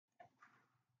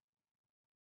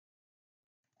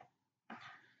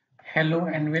Hello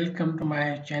and welcome to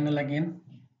my channel again.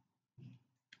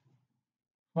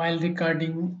 While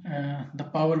recording, the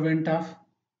power went off,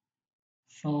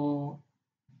 so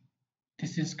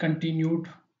this is continued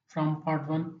from part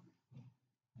 1.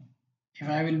 If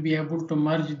I will be able to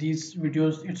merge these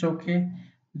videos, it's okay.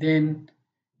 Then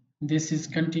this is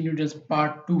continued as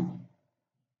part 2.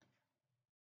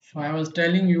 So I was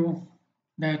telling you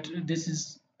that this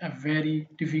is a very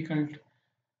difficult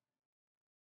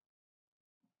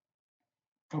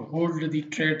to hold the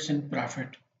trades in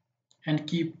profit and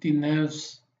keep the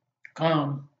nerves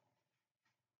calm.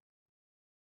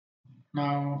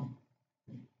 Now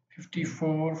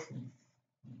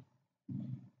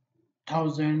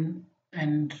 54,000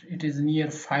 and it is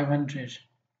near 500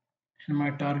 and my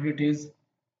target is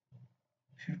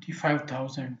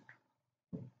 55,000.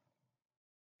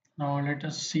 Now let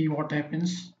us see what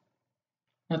happens.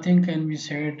 Nothing can be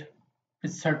said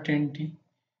with certainty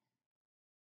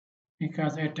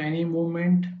because at any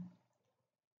moment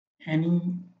any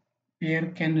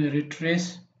pair can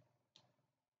retrace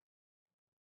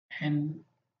and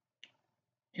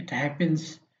it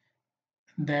happens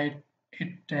that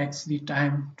it takes the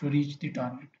time to reach the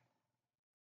target.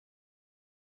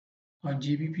 Now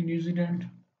GBP New Zealand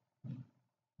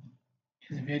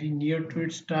is very near to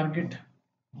its target,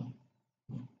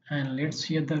 and let's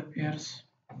see other pairs.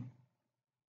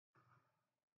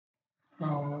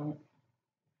 Now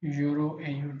Euro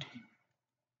AUD,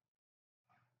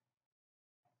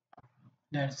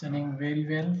 that's running very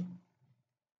well.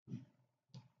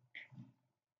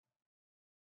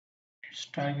 Its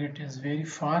target is very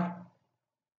far,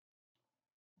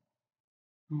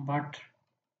 but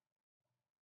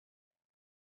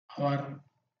our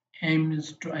aim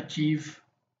is to achieve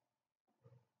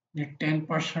the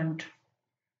 10%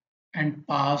 and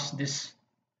pass this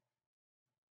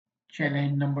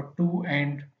challenge number 2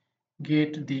 and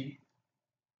get the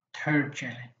third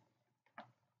challenge.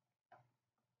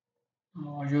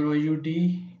 Euro UD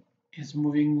is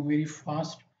moving very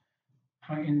fast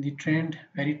in the trend,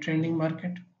 very trending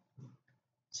market.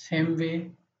 Same way,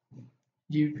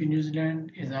 GBP New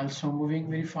Zealand is also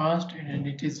moving very fast and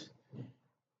it is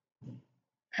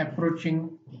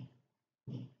approaching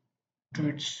to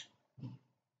its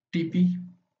TP.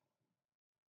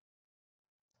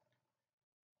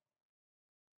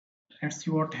 Let's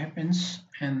see what happens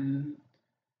and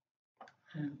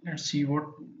let's see what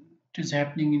is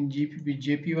happening in GBP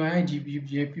JPY. GBP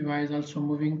JPY is also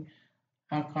moving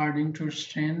according to its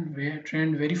trend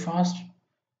very fast.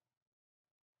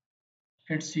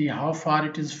 Let's see how far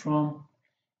it is from.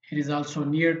 It is also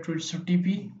near to its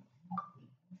TP.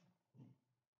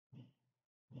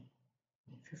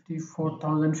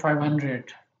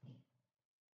 54,500.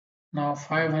 Now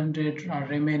 500 are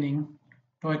remaining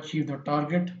to achieve the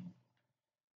target,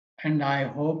 and I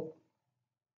hope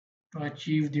to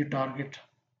achieve the target.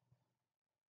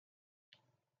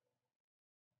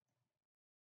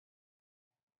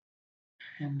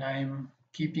 And I am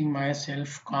keeping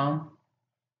myself calm,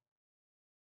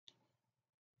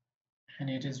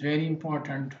 and it is very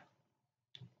important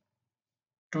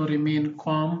to remain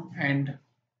calm and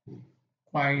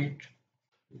quiet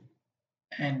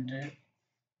and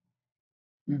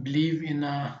believe in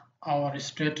our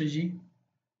strategy.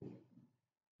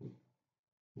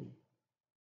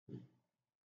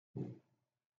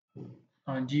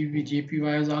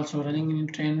 JPY is also running in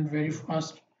trend very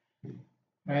fast.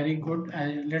 Very good.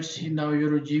 Let's see now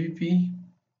Euro GBP.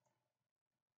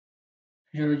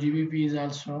 Euro GBP is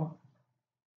also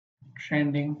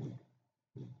trending.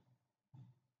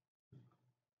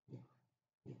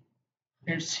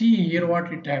 Let's see here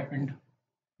what it happened.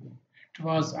 It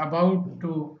was about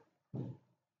to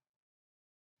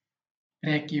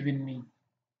break even me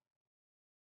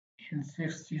in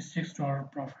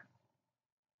 $66 profit.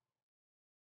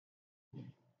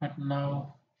 But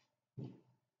now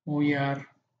we are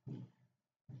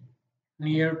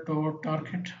near to our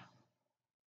target.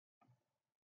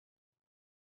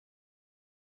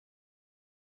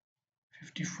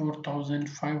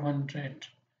 54,500,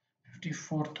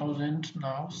 54,000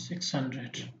 now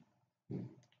 600,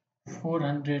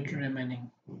 400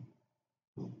 remaining.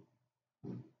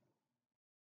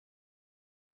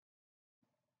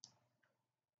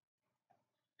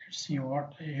 Let's see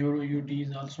what Euro UD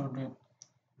is also doing,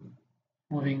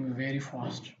 moving very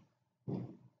fast.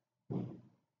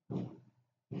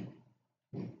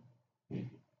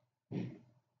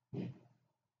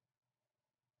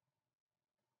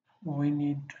 We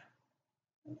need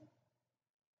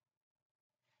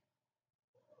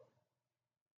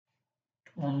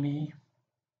only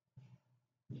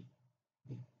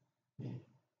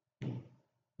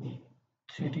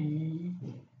 3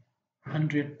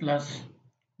 100 plus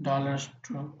dollars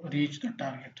to reach the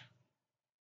target.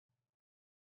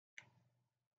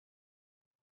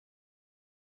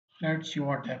 Let's see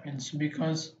what happens,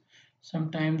 because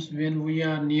sometimes when we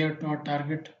are near to our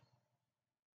target,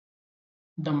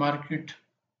 the market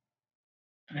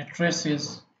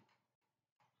retraces.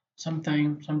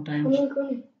 Sometimes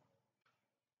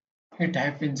it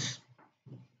happens.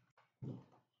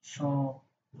 So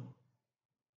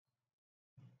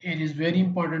it is very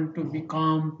important to be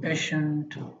calm,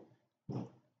 patient.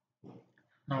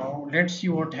 Now let's see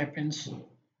what happens,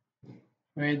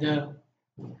 whether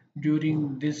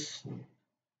during this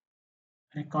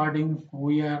recording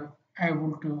we are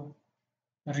able to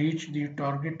reach the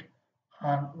target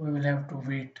or we will have to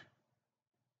wait.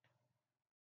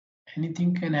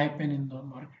 Anything can happen in the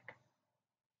market.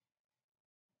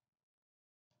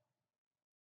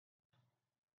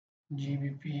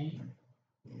 GBP,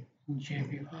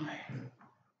 JPY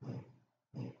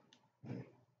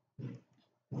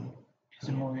is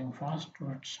moving fast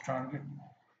towards target.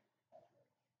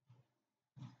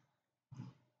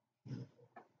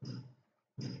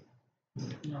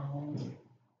 Now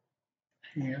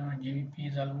here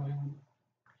GBPs are moving.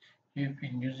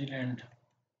 GBP New Zealand.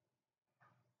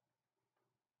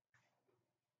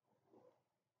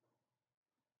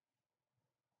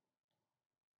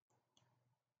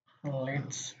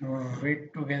 Let's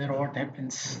wait together what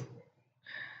happens,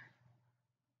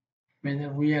 whether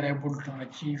we are able to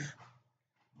achieve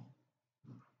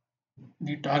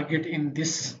the target in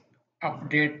this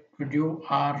update video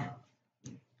or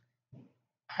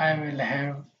I will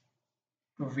have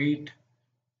to wait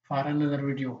for another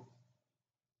video.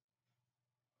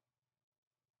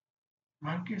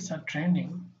 Markets are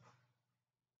trending.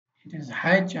 It is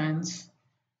high chance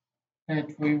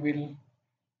that we will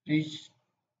reach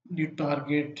the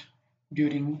target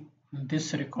during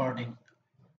this recording.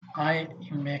 I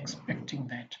am expecting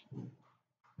that.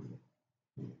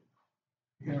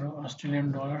 Euro,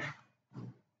 Australian dollar.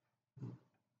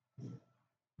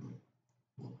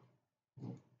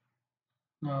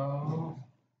 Now,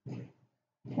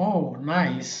 oh,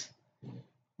 nice.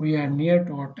 We are near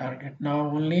to our target now.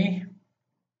 Only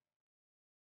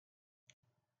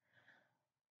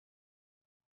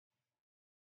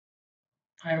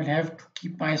I will have to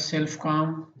keep myself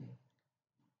calm,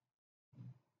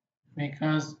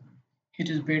 because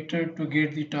it is better to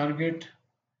get the target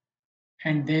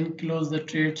and then close the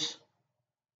trades.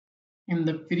 In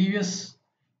the previous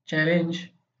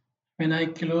challenge, when I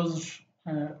closed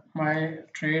my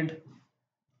trade,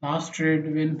 last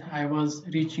trade, when I was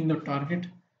reaching the target,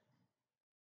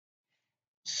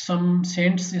 some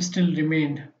cents still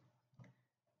remained.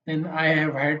 Then I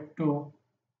have had to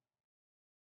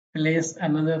place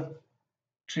another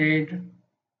trade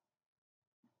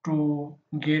to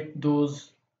get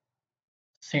those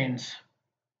cents.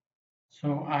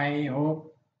 So I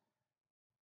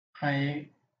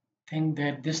think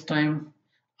that this time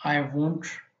I won't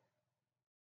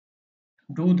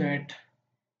do that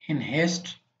in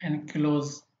haste and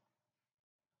close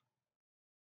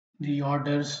the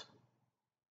orders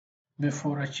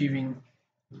before achieving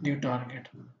the target.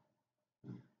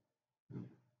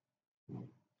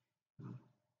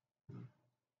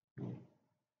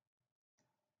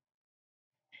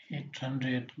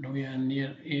 800, we are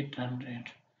near 800.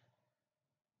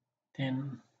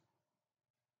 Then,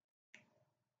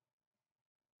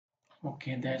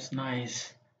 okay, that's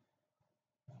nice.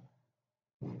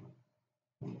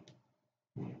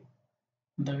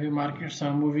 The way markets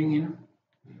are moving in,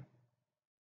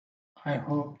 I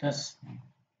hope that's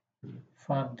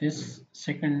for this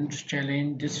second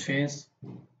challenge, this phase,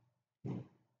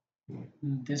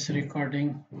 this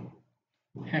recording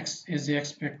is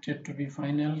expected to be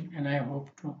final, and I hope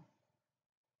to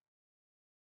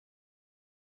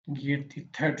get the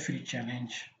third free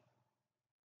challenge.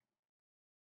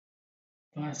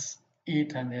 Plus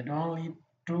 800, only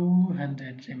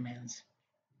 200 remains.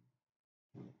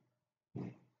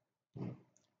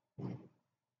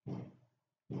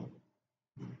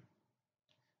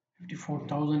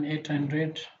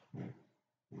 54,800,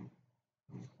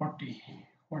 40,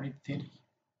 43.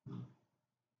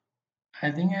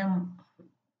 I think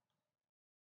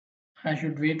I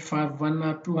should wait for 1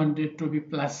 or 200 to be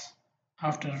plus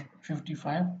after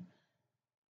 55,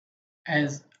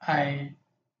 as I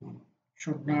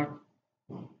should not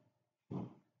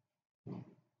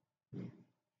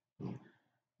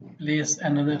place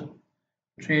another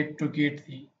trade to get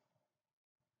the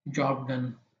job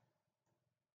done,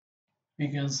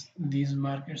 because these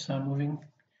markets are moving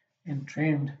in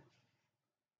trend.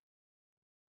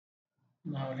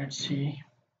 Now let's see.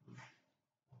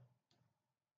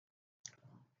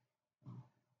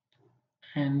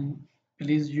 And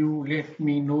please you let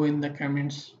me know in the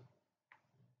comments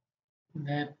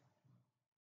that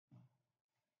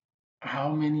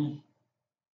how many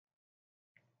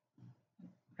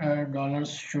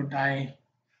dollars should I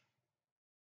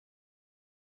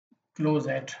close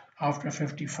at after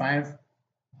 55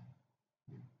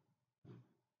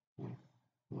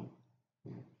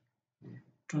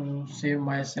 to save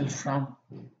myself from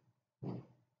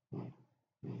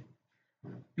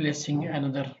placing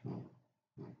another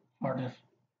order.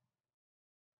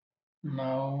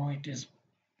 Now it is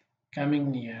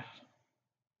coming near.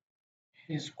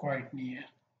 It is quite near.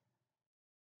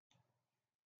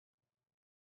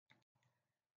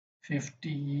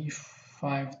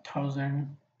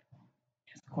 55,000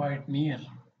 is quite near.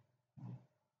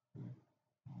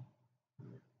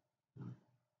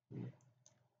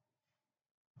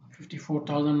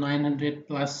 54,900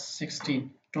 plus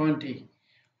 16, 20,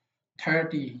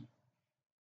 30,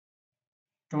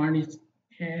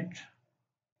 28,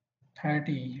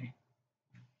 30,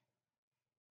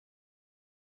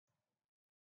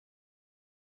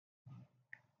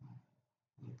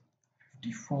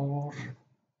 54.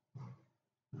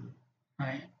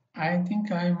 I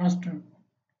think I must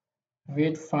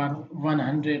wait for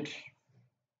 100.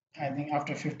 I think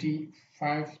after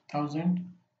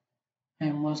 55,000 I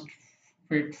must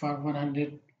wait for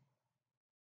 100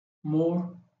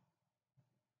 more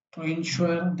to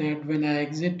ensure that when I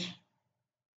exit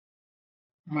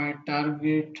my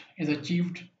target is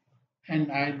achieved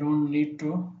and I don't need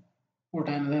to put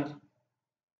another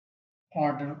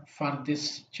order for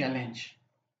this challenge.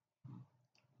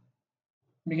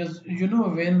 Because you know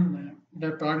when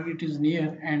the target is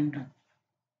near and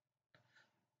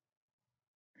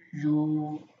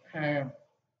you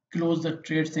close the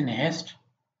trades in haste,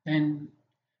 then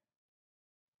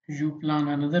you plan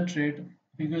another trade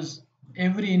because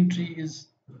every entry is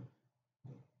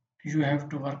you have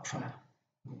to work for.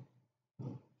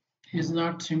 It's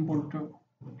not simple to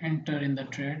enter in the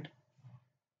trade.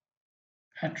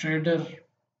 A trader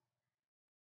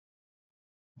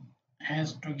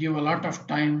has to give a lot of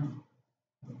time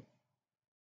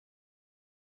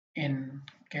in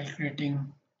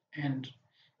calculating and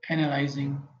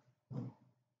analyzing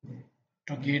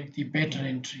to get the better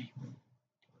entry.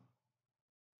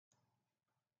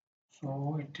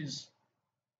 So it is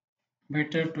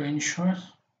better to ensure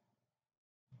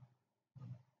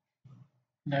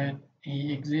that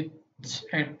he exits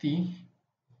at the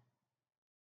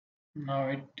now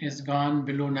it is gone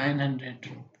below 900,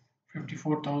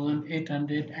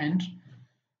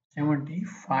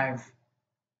 54,875.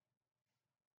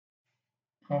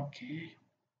 Okay,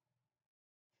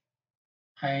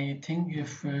 I think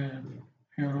if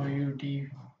Euro UD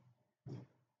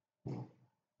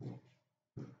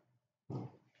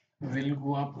will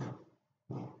go up,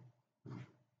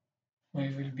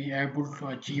 we will be able to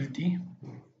achieve the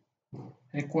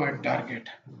required target.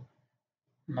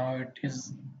 Now it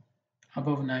is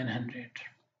above 900.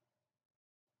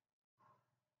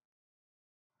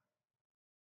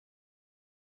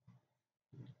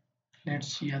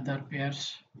 Let's see other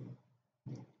pairs.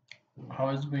 How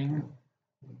is going?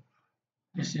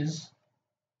 This is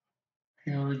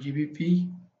Euro GBP.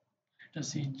 Let us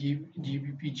see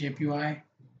GBP JPY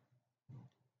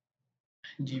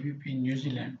and GBP New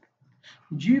Zealand.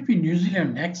 GBP New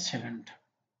Zealand, excellent.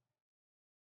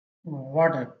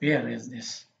 What a pair is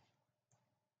this?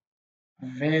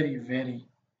 Very, very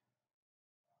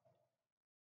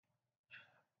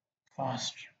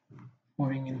fast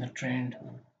moving in the trend.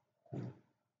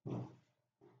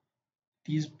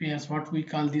 These pairs, what we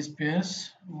call these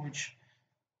pairs, which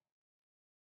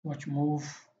move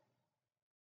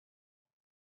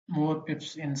more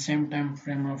pips in same time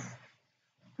frame of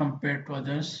compared to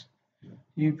others.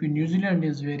 UP New Zealand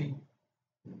is very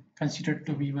considered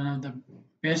to be one of the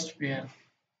best pair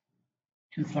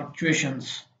in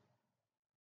fluctuations.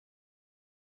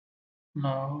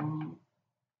 Now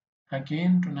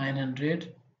again to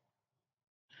 900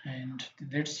 and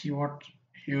let's see what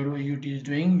Euro AUD is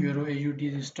doing. Euro AUD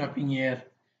is stopping here.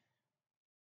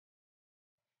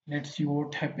 Let's see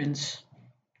what happens.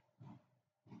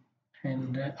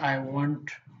 And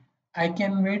I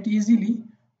can wait easily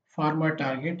for my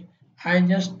target. I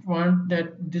just want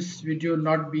that this video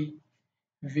not be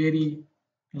very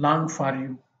long for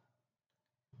you,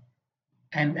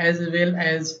 and as well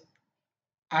as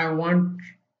I want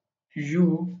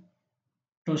you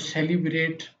to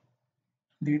celebrate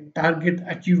the target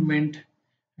achievement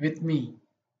with me.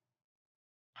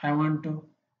 I want to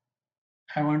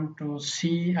I want to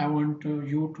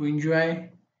you to enjoy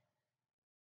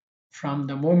from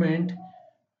the moment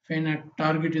when a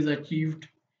target is achieved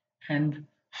and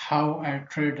how a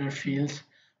trader feels,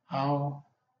 how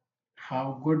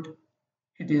good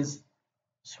it is.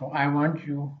 So I want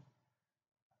you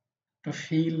to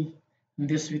feel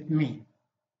this with me.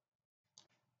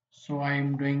 So I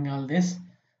am doing all this.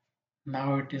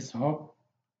 Now it is hope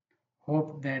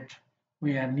that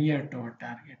we are near to our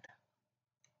target.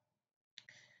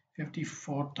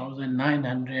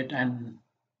 54,900 and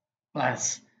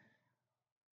plus.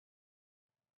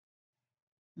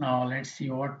 Now let's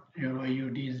see what Euro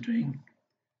AUD is doing.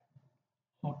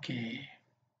 Okay,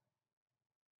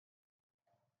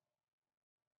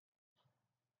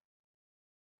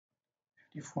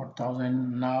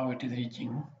 54,000. Now it is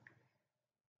reaching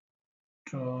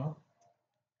to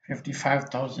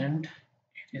 55,000.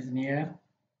 It is near.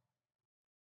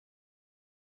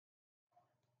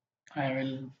 I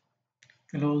will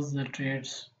close the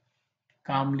trades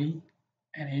calmly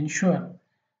and ensure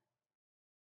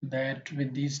that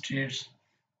with these trades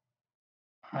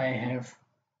I have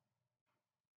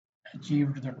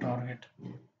achieved the target.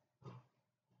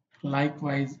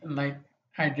 Likewise, like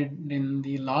I did in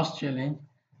the last challenge,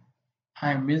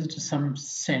 I missed some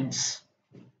cents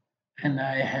and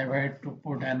I have had to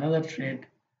put another trade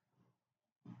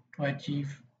to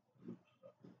achieve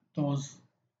those,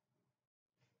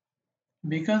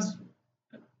 because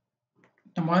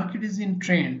the market is in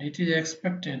trend. It is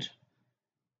expected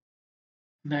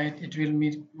that it will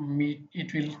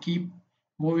it will keep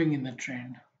moving in the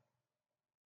trend.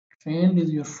 Trend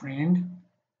is your friend.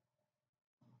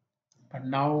 But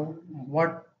now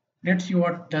let's see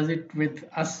what does it with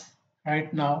us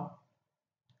right now.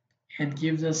 It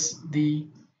gives us the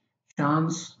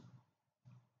chance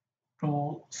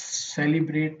to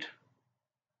celebrate,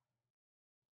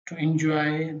 to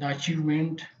enjoy the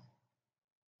achievement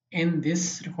in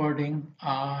this recording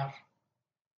are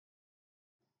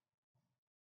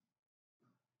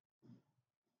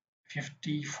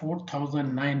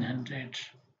 54,900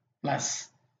 plus.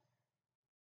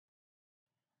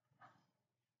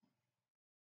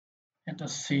 Let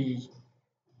us see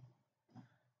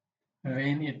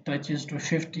when it touches to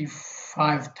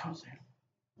 55,000.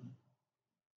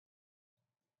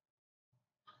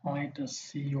 Let us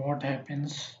see what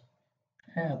happens.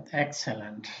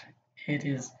 Excellent. It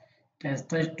has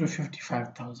touched to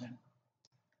 55,000.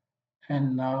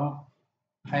 And now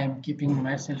I am keeping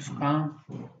myself calm,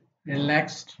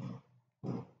 relaxed,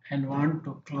 and want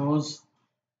to close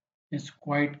this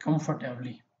quite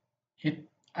comfortably.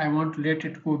 I want to let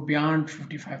it go beyond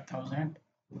 55,000,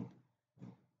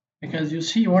 because you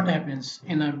see what happens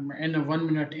in a 1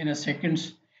 minute, in a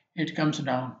seconds, it comes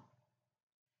down.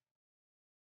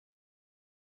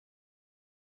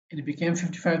 It became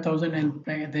 55,000 and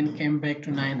then came back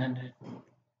to 900.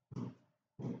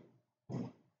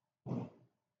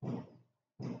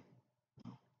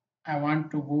 I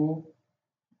want to go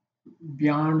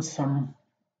beyond some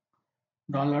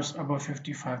dollars above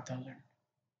 55,000,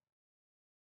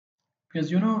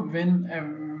 because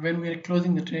when we are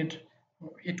closing the trade,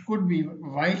 it could be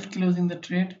while closing the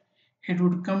trade it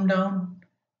would come down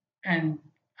and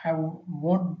I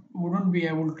wouldn't be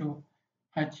able to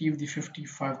achieve the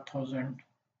 55,000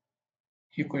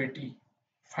 equity,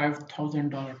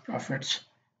 $5,000 profits.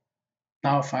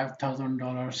 Now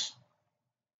 $5,000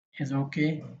 is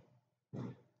okay.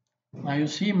 Now you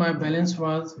see my balance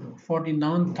was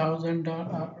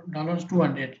 $49,000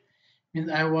 200, means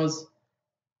I was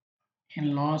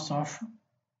in loss of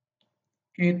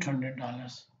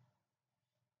 $800.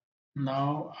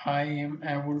 Now I am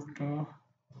able to,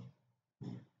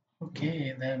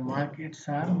 okay, the markets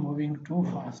are moving too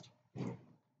fast.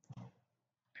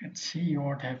 Let's see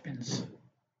what happens.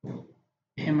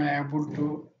 Am I able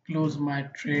to close my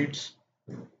trades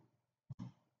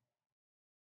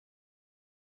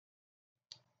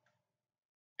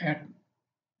at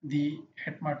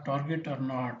at my target or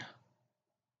not?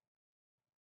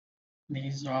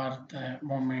 These are the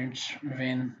moments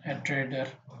when a trader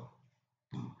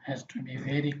has to be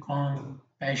very calm,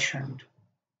 patient,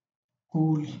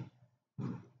 cool.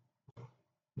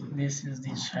 This is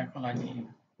the psychology.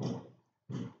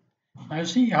 Now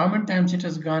see how many times it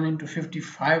has gone into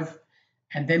 55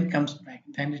 and then comes back,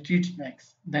 then retreats back,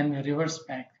 then reverse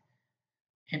back.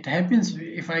 It happens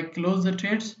if I close the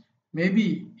trades,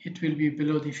 maybe it will be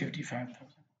below the 55,000.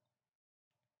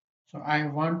 So I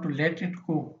want to let it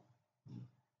go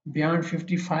beyond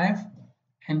 55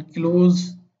 and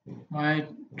close my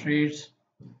trades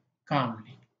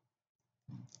calmly.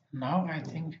 Now I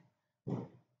think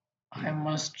I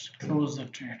must close the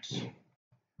trades.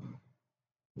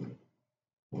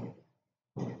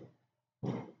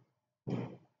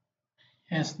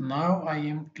 Yes, now I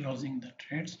am closing the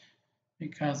trades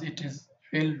because it is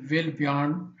will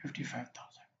beyond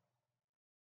 55,000.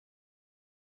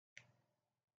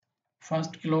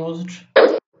 First closed,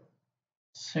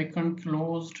 second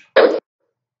closed,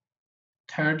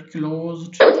 third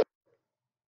closed,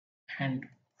 and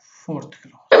fourth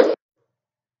closed.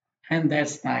 And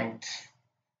that's nice.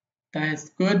 That's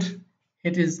good.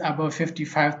 It is above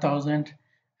 55,000,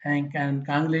 and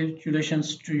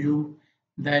congratulations to you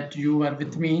that you are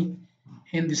with me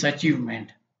in this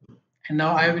achievement. And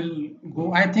now I will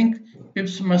go. I think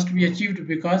pips must be achieved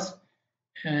because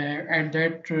at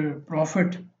that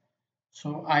profit.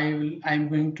 So I'm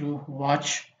going to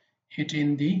watch it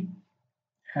in the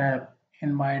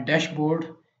in my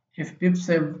dashboard. If pips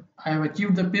I have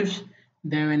achieved the pips,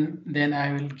 then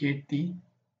I will get the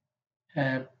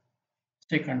uh,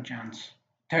 second chance,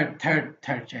 third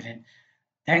challenge.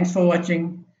 Thanks for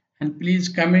watching, and please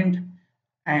comment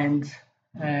and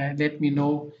let me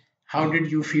know how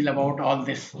did you feel about all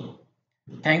this.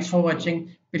 Thanks for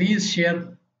watching. Please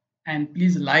share and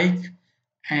please like,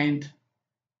 and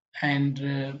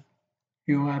and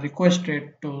you are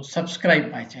requested to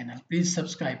subscribe my channel. Please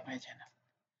subscribe my channel.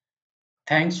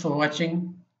 Thanks for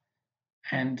watching,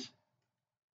 and